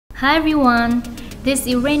Hi everyone, this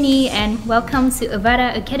is Irene and welcome to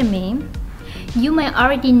Avada Academy. You may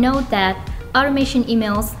already know that automation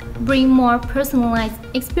emails bring more personalized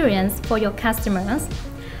experience for your customers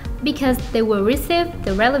because they will receive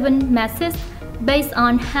the relevant message based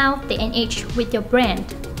on how they engage with your brand.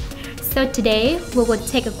 So today we will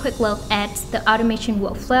take a quick look at the automation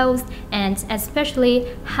workflows and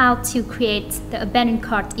especially how to create the abandoned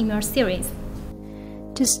cart email series.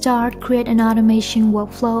 To start, create an automation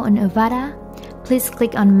workflow on Avada. Please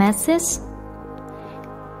click on Message.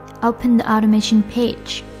 Open the automation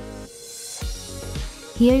page.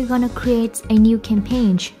 Here you're gonna create a new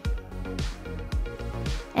campaign.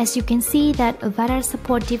 As you can see that Avada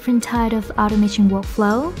support different types of automation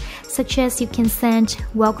workflow, such as you can send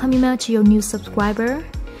welcome email to your new subscriber.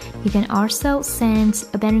 You can also send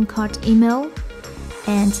abandoned cart email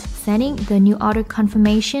and sending the new order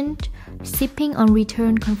confirmation, shipping on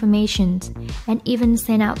return confirmations, and even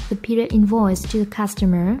send out the period invoice to the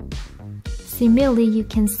customer. Similarly, you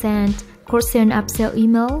can send cross-sell and upsell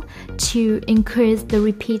email to increase the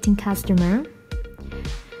repeating customer.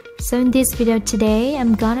 So in this video today,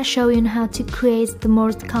 I'm gonna show you how to create the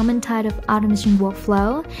most common type of automation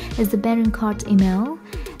workflow is the abandoned cart email.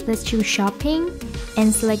 Let's choose shopping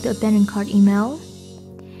and select the abandoned cart email.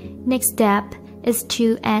 Next step is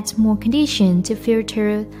to add more conditions to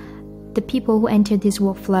filter the people who enter this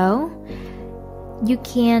workflow. You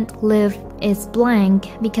can't leave it blank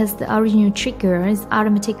because the original trigger is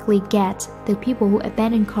automatically get the people who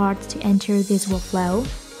abandon cart to enter this workflow.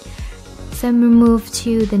 So we move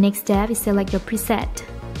to the next step is select your preset.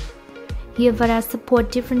 Here Avada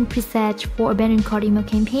support different presets for abandoned cart email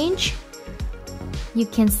campaigns. You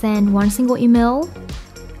can send one single email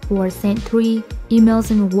or send 3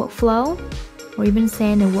 emails in a workflow or even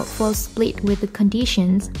send a workflow split with the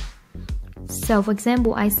conditions. So for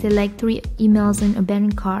example, I select 3 emails in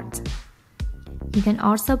abandoned cart. You can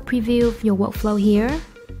also preview your workflow here.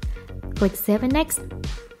 Click Save and Next.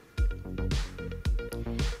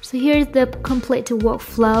 So here's the complete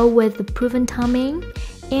workflow with the proven timing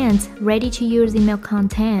and ready to use email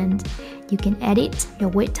content. You can edit your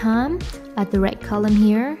wait time at the right column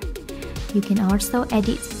here. You can also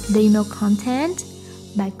edit the email content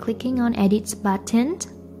by clicking on Edit button.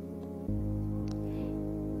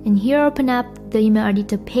 And here open up the email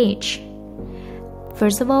editor page.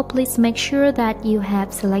 First of all, please make sure that you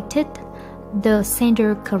have selected the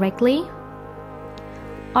sender correctly.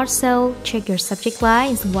 Also, check your subject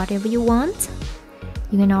line is whatever you want.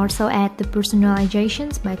 You can also add the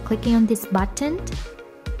personalizations by clicking on this button.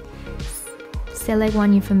 Select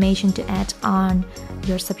one information to add on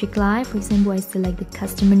your subject line. For example, I select the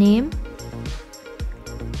customer name.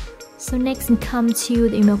 So next, come to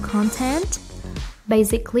the email content.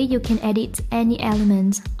 Basically, you can edit any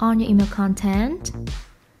element on your email content.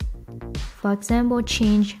 For example,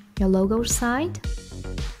 change your logo side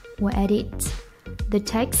or edit the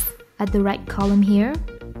text at the right column here.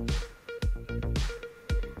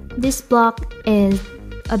 This block is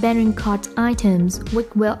abandoned cart items, which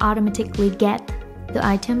will automatically get the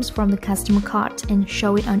items from the customer cart and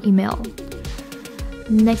show it on email.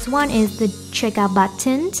 Next one is the checkout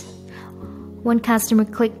button. When customer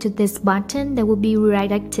click to this button, they will be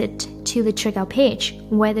redirected to the checkout page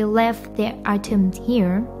where they left their items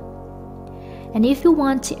here. And if you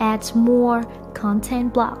want to add more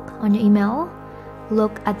content block on your email,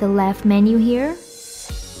 look at the left menu here.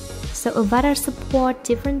 So Avada support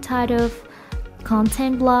different type of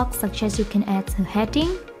content blocks, such as you can add a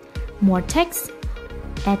heading, more text,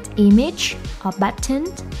 add image or button,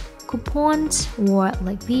 coupons or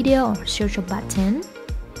like video or social button.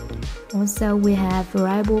 Also, we have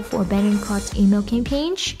variable for abandoned cart email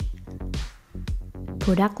campaigns,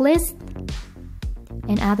 product list,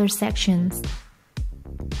 and other sections.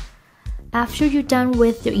 After you're done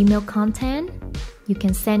with your email content, you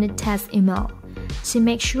can send a test email to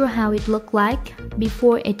make sure how it looks like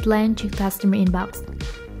before it lands to customer inbox.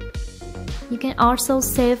 You can also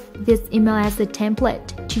save this email as a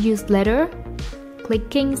template to use later,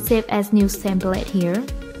 clicking Save as New Template here.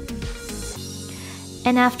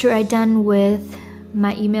 And after I'm done with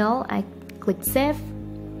my email, I click Save,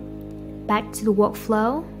 back to the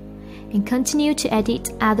workflow, and continue to edit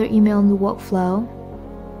other email in the workflow.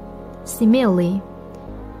 Similarly,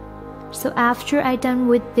 so after I'm done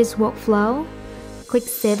with this workflow, click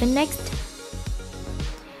Save and Next.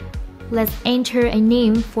 Let's enter a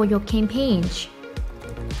name for your campaign.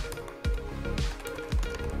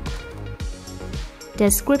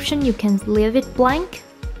 Description, you can leave it blank.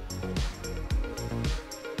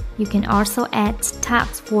 You can also add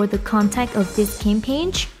tags for the contact of this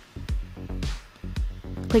campaign.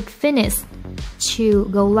 Click Finish to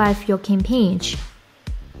go live your campaign.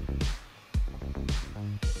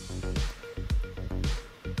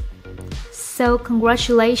 So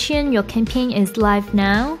congratulations, your campaign is live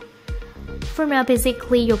now. From now,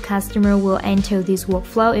 basically your customer will enter this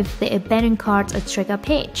workflow if they abandon cart or trigger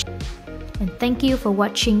page. And thank you for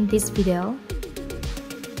watching this video.